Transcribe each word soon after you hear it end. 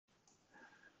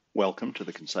Welcome to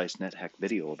the Concise Nethack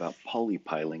video about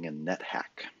polypiling in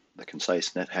Nethack. The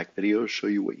Concise Nethack videos show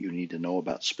you what you need to know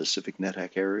about specific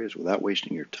Nethack areas without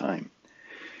wasting your time.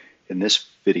 In this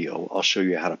video, I'll show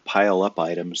you how to pile up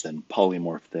items, then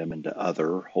polymorph them into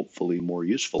other, hopefully more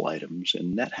useful items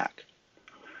in Nethack.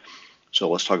 So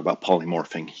let's talk about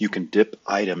polymorphing. You can dip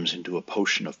items into a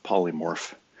potion of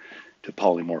polymorph to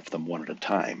polymorph them one at a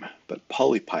time, but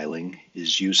polypiling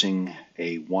is using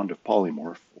a wand of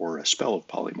polymorph or a spell of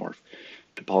polymorph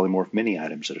to polymorph many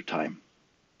items at a time.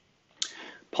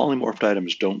 Polymorphed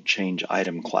items don't change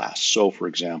item class, so for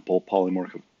example,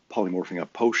 polymorphing a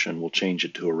potion will change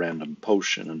it to a random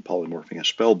potion, and polymorphing a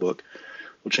spell book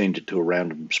will change it to a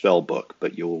random spell book,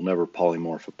 but you will never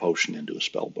polymorph a potion into a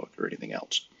spell book or anything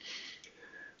else.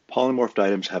 Polymorphed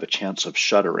items have a chance of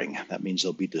shuddering. That means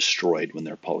they'll be destroyed when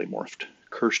they're polymorphed.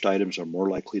 Cursed items are more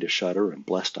likely to shudder, and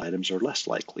blessed items are less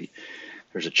likely.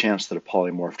 There's a chance that a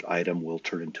polymorphed item will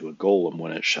turn into a golem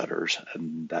when it shudders,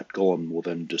 and that golem will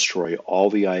then destroy all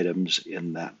the items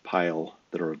in that pile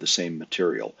that are of the same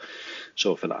material.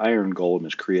 So if an iron golem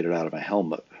is created out of a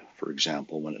helmet, for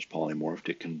example, when it's polymorphed,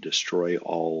 it can destroy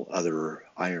all other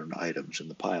iron items in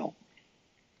the pile.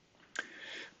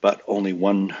 But only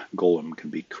one golem can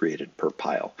be created per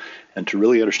pile. And to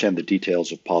really understand the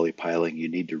details of polypiling, you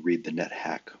need to read the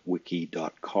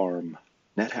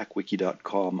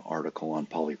nethack.wiki.com article on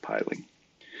polypiling.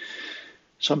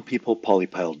 Some people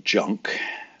polypile junk.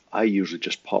 I usually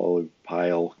just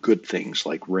polypile good things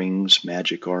like rings,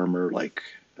 magic armor, like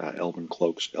elven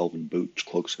cloaks, elven boots,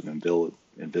 cloaks of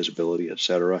invisibility,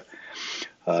 etc.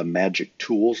 Magic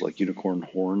tools like unicorn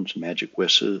horns, magic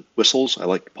whistles. I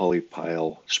like to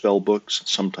polypile spell books,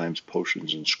 sometimes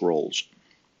potions and scrolls.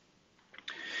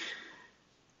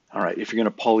 All right, if you're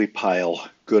going to polypile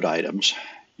good items,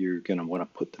 you're going to want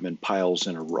to put them in piles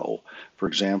in a row. For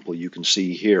example, you can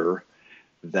see here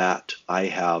that I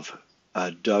have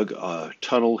dug a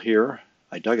tunnel here.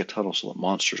 I dug a tunnel so that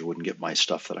monsters wouldn't get my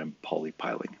stuff that I'm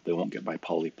polypiling. They won't get my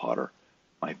polyfodder.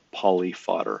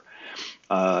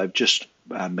 I've just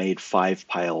made 5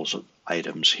 piles of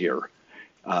items here.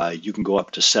 You can go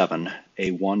up to 7.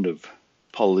 A wand of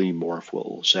polymorph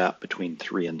will zap between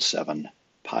 3 and 7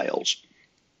 piles.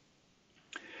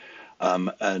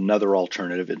 Another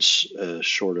alternative is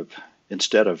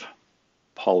instead of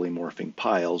polymorphing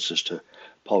piles is to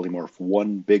polymorph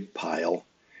one big pile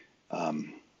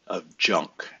of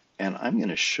junk. And I'm going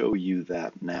to show you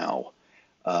that now.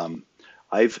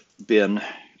 I've been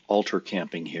altar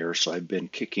camping here, so I've been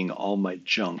kicking all my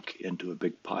junk into a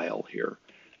big pile here.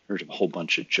 There's a whole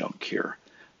bunch of junk here.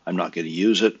 I'm not going to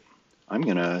use it. I'm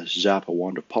going to zap a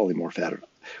wand of polymorph at it.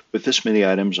 With this many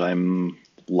items, I'm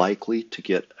likely to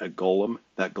get a golem.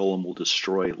 That golem will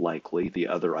destroy, likely, the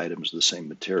other items of the same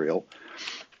material.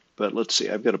 But let's see,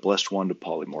 I've got a blessed wand of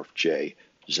polymorph J.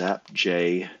 Zap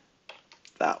J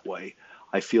that way.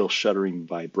 I feel shuddering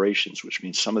vibrations, which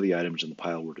means some of the items in the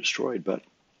pile were destroyed, but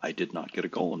I did not get a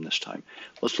golem this time.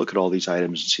 Let's look at all these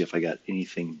items and see if I got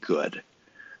anything good.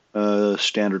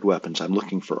 Standard weapons. I'm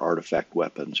looking for artifact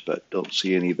weapons, but don't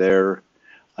see any there.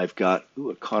 I've got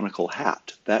a conical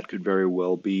hat. That could very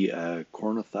well be a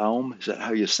cornithaum. Is that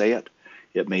how you say it?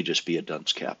 It may just be a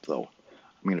dunce cap, though.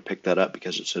 I'm going to pick that up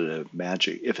because it's a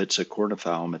magic. If it's a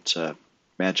cornithaum, it's a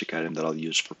magic item that I'll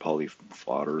use for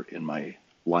polyfodder in my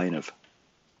line of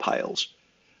piles.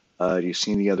 Do you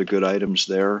see any other good items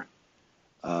there?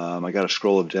 I got a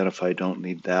scroll of identify, don't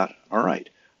need that. All right,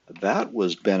 that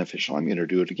was beneficial. I'm going to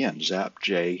do it again. Zap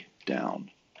J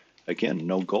down. Again,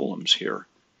 no golems here.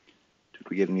 Did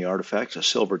we get any artifacts? A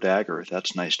silver dagger.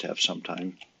 That's nice to have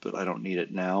sometime, but I don't need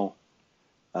it now.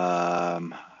 I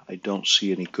don't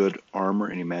see any good armor,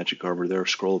 any magic armor there.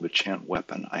 Scroll of enchant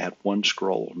weapon. I had 1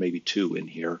 scroll, or maybe 2 in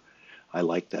here. I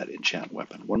like that enchant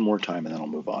weapon. One more time and then I'll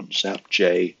move on. Zap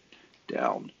J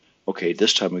down. Okay,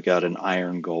 this time we got an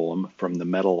iron golem from the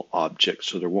metal object,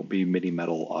 so there won't be many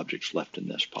metal objects left in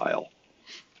this pile.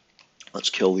 Let's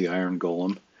kill the iron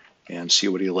golem and see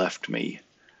what he left me.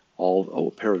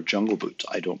 A pair of jungle boots.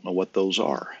 I don't know what those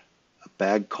are. A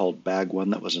bag called Bag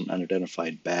 1 that was an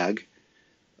unidentified bag.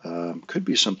 Could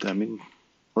be something. I mean,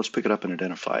 let's pick it up and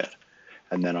identify it.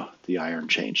 And then the iron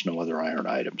change, no other iron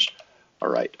items. All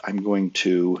right, I'm going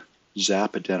to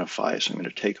zap identify, so I'm going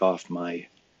to take off my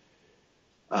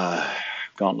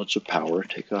gauntlets of power,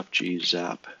 take off G,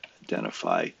 zap,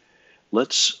 identify.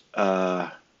 Let's,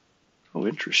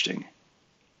 interesting.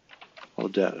 I'll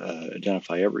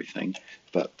identify everything,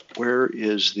 but where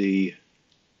is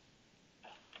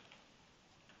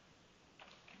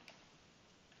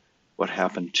what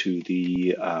happened to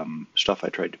the stuff I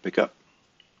tried to pick up?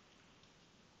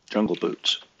 Jungle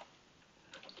boots.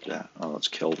 let's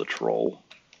kill the troll.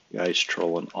 The ice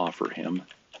troll and offer him.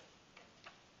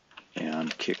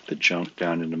 And kick the junk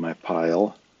down into my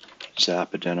pile.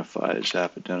 Zap, identify,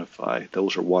 zap, identify.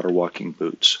 Those are water walking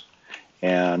boots.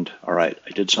 And, all right,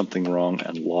 I did something wrong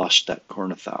and lost that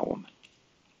cornithalum.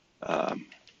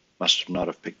 Must not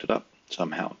have picked it up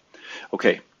somehow.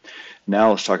 Okay,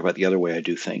 now let's talk about the other way I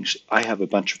do things. I have a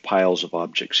bunch of piles of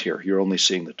objects here. You're only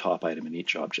seeing the top item in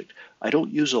each object. I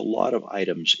don't use a lot of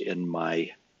items in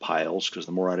my piles because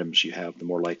the more items you have, the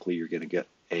more likely you're going to get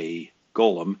a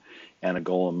golem, and a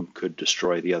golem could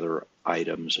destroy the other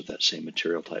items of that same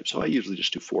material type. So I usually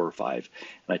just do 4 or 5,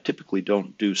 and I typically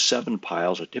don't do 7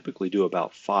 piles. I typically do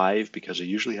about 5 because I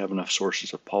usually have enough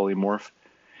sources of polymorph,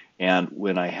 and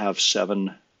when I have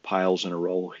 7 piles in a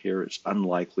row here, it's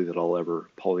unlikely that I'll ever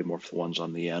polymorph the ones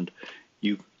on the end.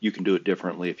 You can do it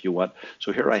differently if you want.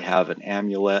 So here I have an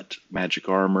amulet, magic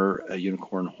armor, a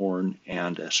unicorn horn,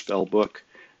 and a spell book.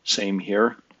 Same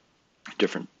here,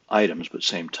 different items but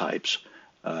same types.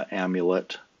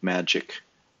 Amulet, magic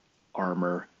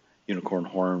armor, unicorn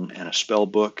horn, and a spell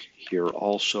book here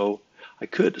also.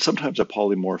 Sometimes I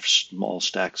polymorph small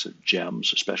stacks of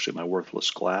gems, especially my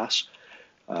worthless glass.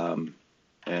 And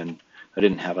I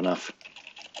didn't have enough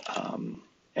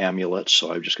amulets,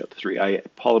 so I've just got the 3. I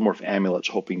polymorph amulets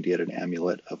hoping to get an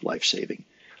amulet of life-saving.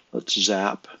 Let's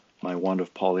zap my wand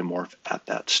of polymorph at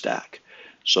that stack.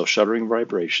 So shuddering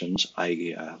vibrations,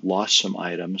 I lost some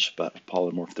items, but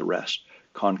polymorphed the rest.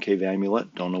 Concave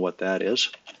amulet, don't know what that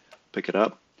is. Pick it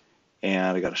up.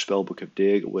 And I got a spellbook of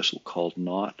dig, a whistle called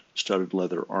knot, studded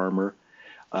leather armor.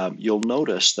 You'll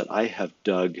notice that I have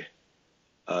dug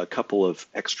a couple of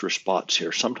extra spots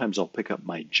here. Sometimes I'll pick up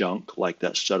my junk, like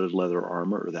that studded leather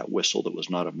armor or that whistle that was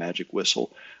not a magic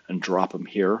whistle, and drop them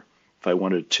here. If I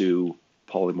wanted to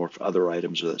polymorph other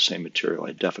items of that same material,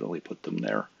 I definitely put them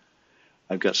there.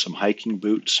 I've got some hiking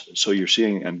boots, so you're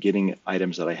seeing I'm getting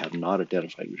items that I have not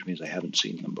identified, which means I haven't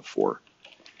seen them before.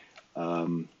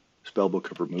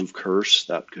 Spellbook of Remove Curse,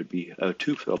 that could be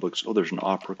 2 spellbooks. Oh, there's an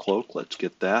opera cloak, let's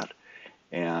get that.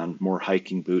 And more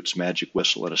hiking boots, magic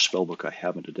whistle, and a spellbook I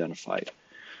haven't identified.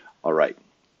 All right,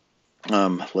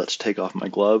 let's take off my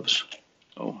gloves.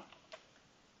 Oh,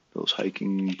 those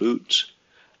hiking boots.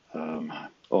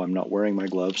 Oh, I'm not wearing my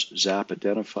gloves. Zap,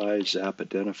 identify,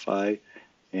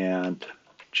 and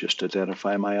just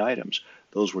identify my items.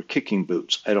 Those were kicking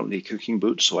boots. I don't need kicking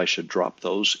boots, so I should drop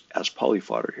those as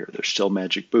polyfodder here. They're still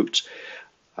magic boots.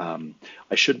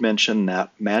 I should mention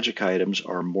that magic items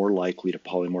are more likely to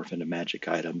polymorph into magic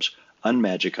items.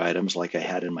 Unmagic items, like I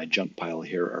had in my junk pile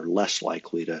here, are less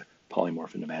likely to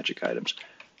polymorph into magic items.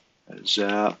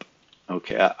 Zap.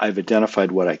 Okay, I've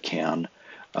identified what I can.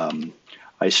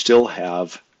 I still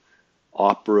have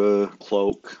opera,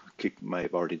 cloak,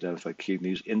 I've already identified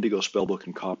these, indigo spellbook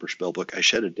and copper spellbook. I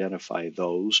should identify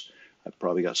those. I've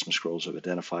probably got some scrolls of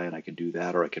identify, and I can do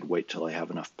that, or I could wait till I have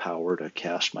enough power to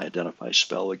cast my identify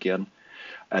spell again.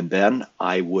 And then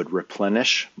I would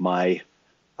replenish my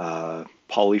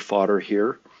polyfodder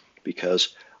here,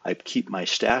 because I keep my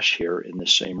stash here in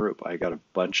this same room. I got a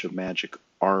bunch of magic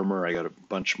armor. I got a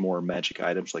bunch more magic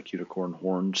items like unicorn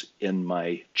horns in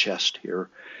my chest here,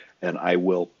 and I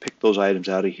will pick those items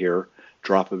out of here,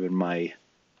 drop them in my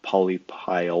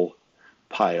polypile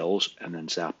piles, and then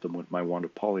zap them with my wand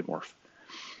of polymorph.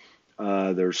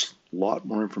 There's a lot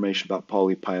more information about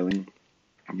polypiling.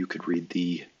 You could read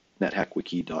the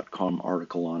nethackWiki.com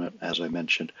article on it, as I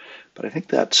mentioned. But I think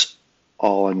that's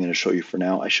all I'm going to show you for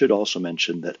now. I should also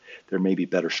mention that there may be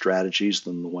better strategies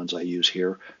than the ones I use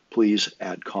here. Please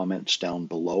add comments down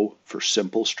below for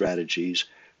simple strategies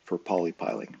for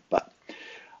polypiling. But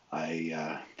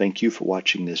I thank you for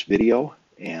watching this video,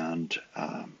 and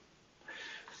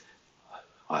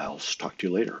I'll talk to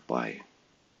you later. Bye.